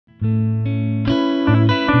All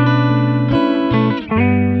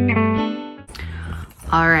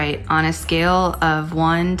right, on a scale of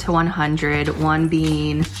 1 to 100, 1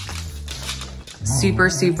 being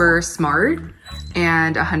super, super smart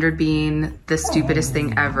and 100 being the stupidest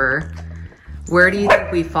thing ever, where do you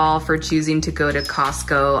think we fall for choosing to go to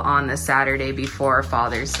Costco on the Saturday before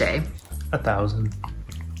Father's Day? 1,000.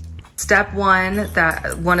 Step one,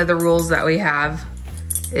 that one of the rules that we have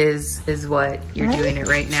is what you're doing it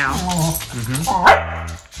right now. Do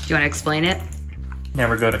you want to explain it?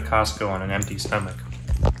 Never go to Costco on an empty stomach.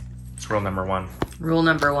 It's rule number 1. Rule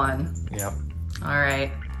number 1. Yep. All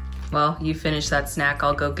right. Well, you finish that snack.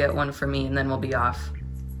 I'll go get one for me and then we'll be off.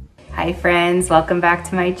 Hi friends, welcome back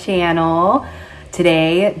to my channel.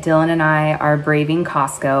 Today, Dylan and I are braving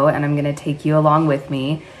Costco and I'm gonna take you along with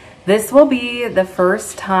me. This will be the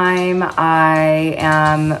first time I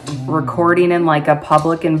am recording in like a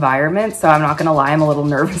public environment, so I'm not gonna lie, I'm a little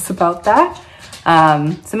nervous about that.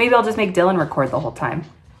 So maybe I'll just make Dylan record the whole time.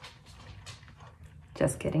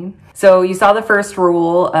 Just kidding. So you saw the first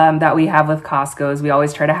rule that we have with Costco is we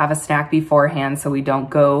always try to have a snack beforehand so we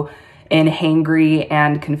don't go in hangry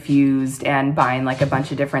and confused and buying like a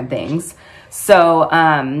bunch of different things. So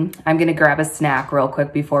I'm gonna grab a snack real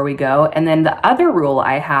quick before we go. And then the other rule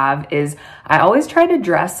I have is I always try to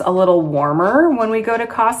dress a little warmer when we go to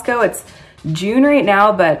Costco. It's June right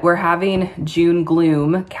now, but we're having June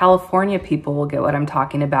gloom. California people will get what I'm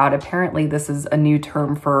talking about. Apparently this is a new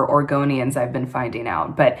term for Oregonians I've been finding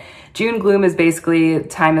out. But June gloom is basically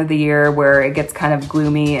time of the year where it gets kind of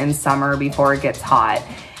gloomy in summer before it gets hot.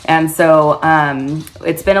 And so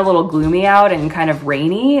it's been a little gloomy out and kind of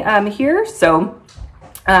rainy here. So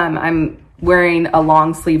I'm wearing a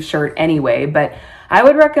long sleeve shirt anyway, but I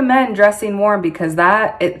would recommend dressing warm because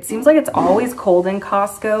it seems like it's always cold in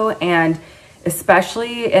Costco, and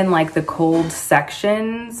especially in like the cold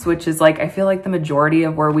sections, which is like, I feel like the majority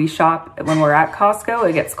of where we shop when we're at Costco,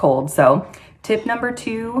 it gets cold. So tip number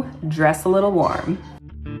 2, dress a little warm.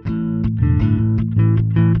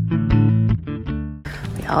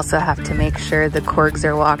 We also have to make sure the corgs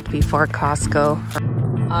are walked before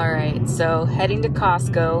Costco. All right, so heading to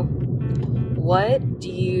Costco. What do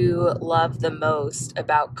you love the most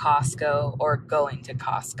about Costco or going to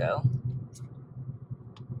Costco?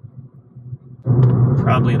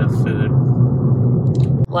 Probably the food.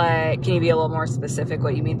 Like, can you be a little more specific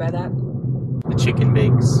what you mean by that? The chicken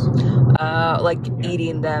bakes. Like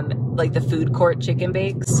eating them, like the food court chicken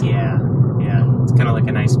bakes? Yeah. It's kind of like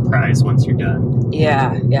a nice prize once you're done.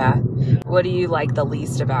 Yeah. What do you like the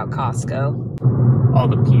least about Costco? All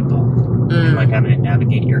the people. And like having to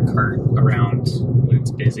navigate your cart around when it's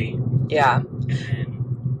busy. Yeah. And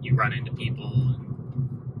then you run into people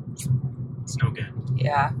and it's no good.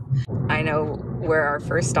 Yeah. I know where our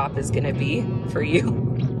first stop is going to be for you.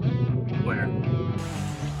 Where?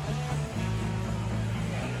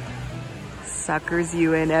 Suckers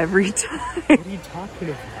you in every time. What are you talking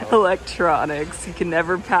about? Electronics. You can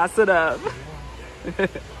never pass it up.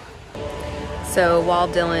 So while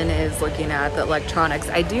Dylan is looking at the electronics,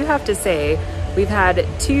 I do have to say we've had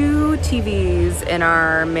 2 TVs in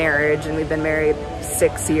our marriage and we've been married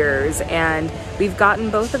 6 years and we've gotten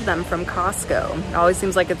both of them from Costco. It always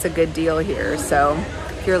seems like it's a good deal here. So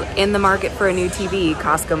if you're in the market for a new TV,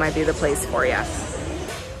 Costco might be the place for you.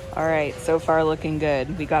 All right, so far looking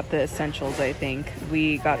good. We got the essentials, I think.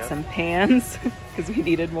 We got some pans because we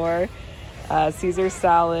needed more. Caesar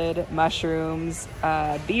salad, mushrooms,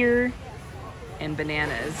 beer, and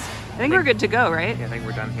bananas. I think we're good to go, right? Yeah, I think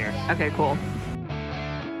we're done here. Okay, cool.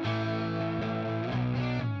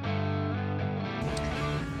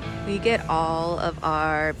 We get all of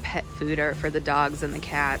our pet food for the dogs and the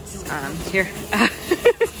cats. Here.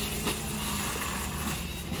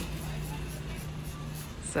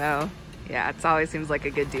 So, yeah, it always seems like a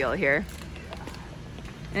good deal here.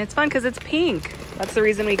 And it's fun because it's pink. That's the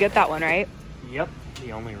reason we get that one, right? Yep,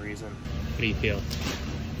 the only reason. What do you feel?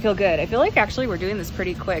 Feel good. I feel like actually we're doing this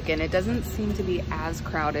pretty quick and it doesn't seem to be as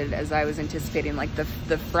crowded as I was anticipating. Like the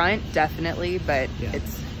front definitely, but yeah.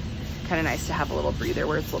 It's kind of nice to have a little breather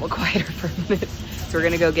where it's a little quieter for a minute. So we're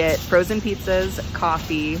gonna go get frozen pizzas,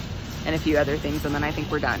 coffee, and a few other things, and then I think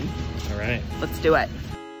we're done. All right. Let's do it.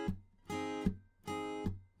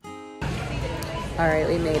 All right,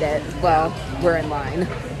 we made it. Well, we're in line.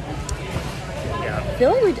 Yeah. I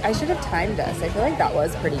feel like I should have timed us. I feel like that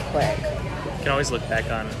was pretty quick. You can always look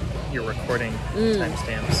back on your recording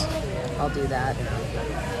timestamps. I'll do that.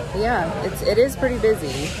 Yeah, it is pretty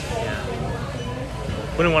busy.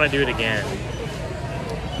 Yeah. Wouldn't want to do it again.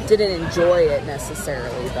 Didn't enjoy it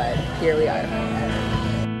necessarily, but here we are.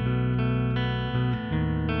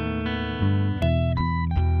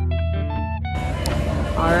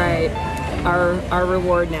 right, our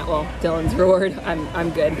reward now. Well, Dylan's reward. I'm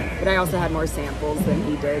good, but I also had more samples than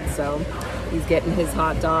he did, so he's getting his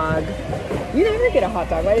hot dog. You never get a hot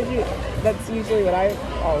dog. Why did you? That's usually what I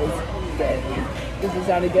always get. Does it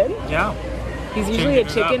sound good? Yeah. He's usually a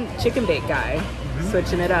chicken bake guy.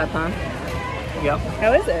 Switching it up, huh? Yep.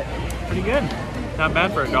 How is it? Pretty good. Not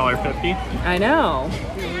bad for $1.50. I know.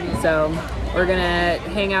 So we're gonna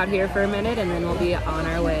hang out here for a minute and then we'll be on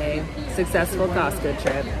our way. Successful Costco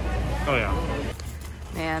trip. Oh yeah.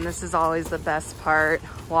 Man, this is always the best part,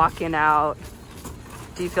 walking out.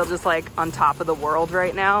 Do you feel just like on top of the world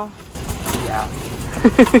right now? Yeah.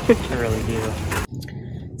 I really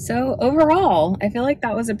do. So overall, I feel like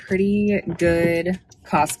that was a pretty good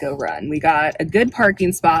Costco run. We got a good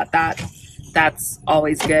parking spot. That's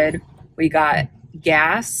always good. We got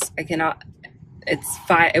gas. It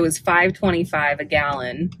was $5.25 a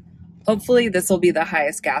gallon. Hopefully this will be the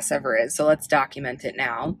highest gas ever is. So let's document it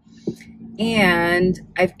now. And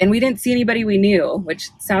we didn't see anybody we knew, which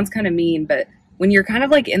sounds kind of mean, but when you're kind of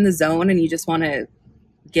like in the zone and you just want to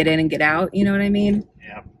get in and get out, you know what I mean?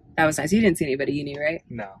 Yeah. That was nice. You didn't see anybody you knew, right?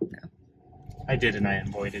 No. I did, and I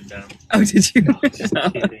avoided them. Oh, did you? No, just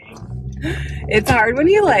kidding. It's hard when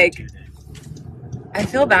you like, I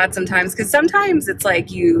feel bad sometimes because sometimes it's like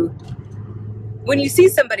when you see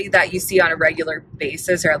somebody that you see on a regular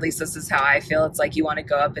basis, or at least this is how I feel, it's like you want to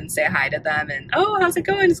go up and say hi to them and, oh, how's it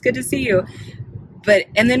going? It's good to see you.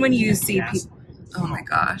 And then when you see people, oh my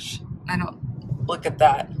gosh, I don't look at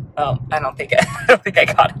that. Oh, I don't think I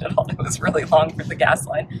got it at all. It was really long for the gas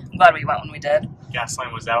line. I'm glad we went when we did. Gas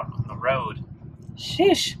line was out on the road.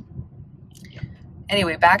 Sheesh. Yep.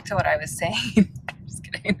 Anyway, back to what I was saying. Just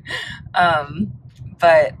kidding. And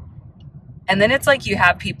then it's like you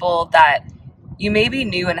have people that you maybe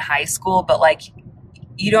knew in high school, but like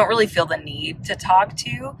you don't really feel the need to talk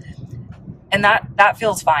to. And that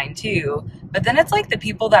feels fine too. But then it's like the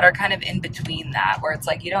people that are kind of in between that, where it's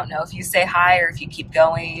like you don't know if you say hi or if you keep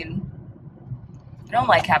going. I don't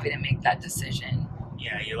like having to make that decision.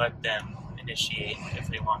 Yeah, you let them initiate if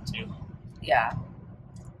they want to. Yeah.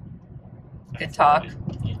 Good talk.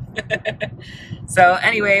 Yeah. So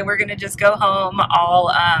anyway, we're gonna just go home.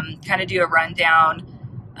 I'll kind of do a rundown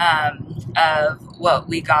of what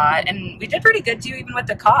we got, and we did pretty good too, even with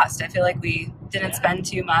the cost. I feel like we didn't spend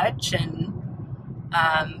too much, and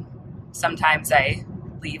sometimes I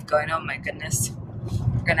leave going, oh my goodness,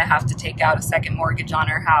 we're gonna have to take out a second mortgage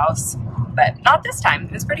on our house, but not this time.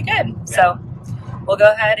 It was pretty good. Yeah. So we'll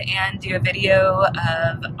go ahead and do a video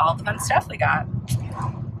of all the fun stuff we got.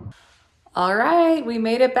 All right, we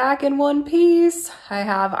made it back in one piece. I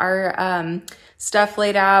have our stuff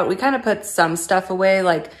laid out. We kind of put some stuff away,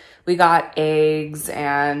 like we got eggs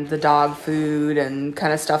and the dog food and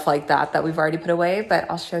kind of stuff like that we've already put away, but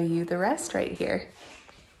I'll show you the rest right here.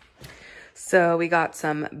 So we got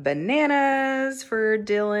some bananas for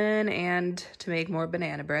Dillon and to make more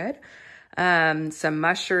banana bread. Some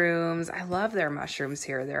mushrooms. I love their mushrooms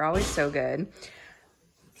here. They're always so good.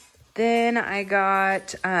 Then I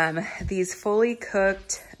got these fully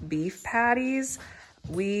cooked beef patties.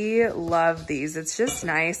 We love these. It's just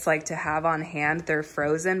nice like to have on hand. They're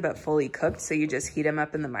frozen but fully cooked, so you just heat them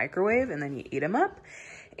up in the microwave and then you eat them up.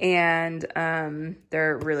 And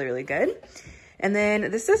they're really, really good. And then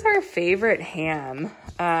this is our favorite ham.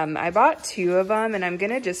 I bought 2 of them, and I'm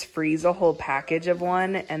gonna just freeze a whole package of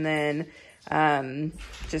one and then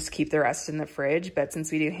just keep the rest in the fridge. But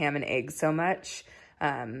since we do ham and eggs so much,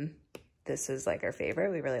 this is like our favorite.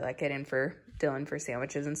 We really like it, and for Dillon for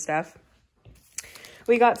sandwiches and stuff.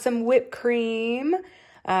 We got some whipped cream.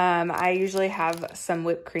 I usually have some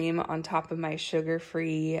whipped cream on top of my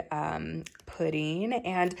sugar-free pudding,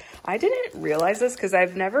 and I didn't realize this because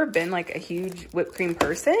I've never been like a huge whipped cream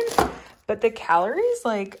person, but the calories,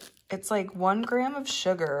 like it's like 1 gram of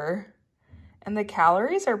sugar, and the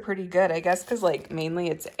calories are pretty good, I guess, because like mainly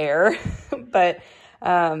it's air, but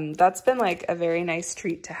that's been like a very nice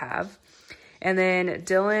treat to have. And then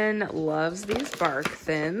Dillon loves these bark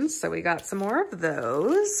thins, so we got some more of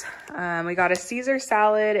those. We got a Caesar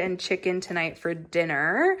salad and chicken tonight for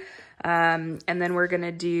dinner. And then we're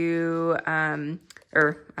gonna do,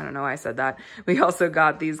 or I don't know why I said that. We also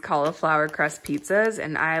got these cauliflower crust pizzas,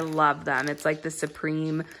 and I love them. It's like the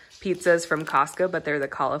supreme pizzas from Costco, but they're the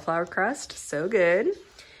cauliflower crust, so good.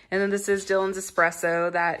 And then this is Dillon's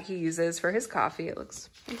espresso that he uses for his coffee. It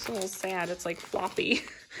looks a little sad, it's like floppy.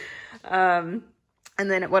 And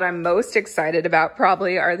then what I'm most excited about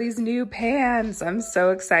probably are these new pans. I'm so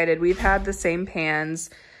excited. We've had the same pans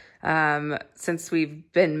since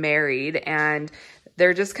we've been married, and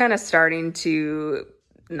they're just kind of starting to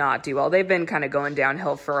not do well. They've been kind of going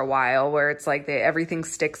downhill for a while where it's like everything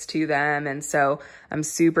sticks to them. And so I'm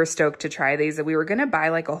super stoked to try these. We were going to buy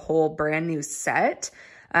like a whole brand new set,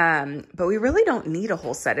 but we really don't need a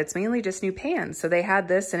whole set. It's mainly just new pans. So they had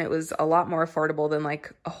this and it was a lot more affordable than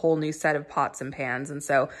like a whole new set of pots and pans. And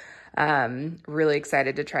so really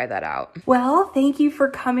excited to try that out. Well, thank you for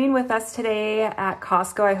coming with us today at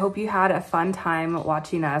Costco. I hope you had a fun time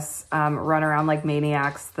watching us run around like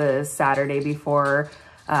maniacs the Saturday before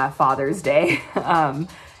Father's Day. It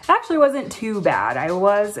actually wasn't too bad. I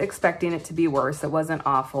was expecting it to be worse. It wasn't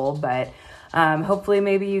awful, but hopefully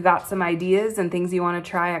maybe you got some ideas and things you want to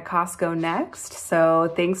try at Costco next.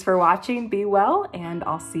 So thanks for watching. Be well, and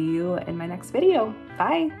I'll see you in my next video.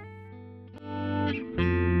 Bye.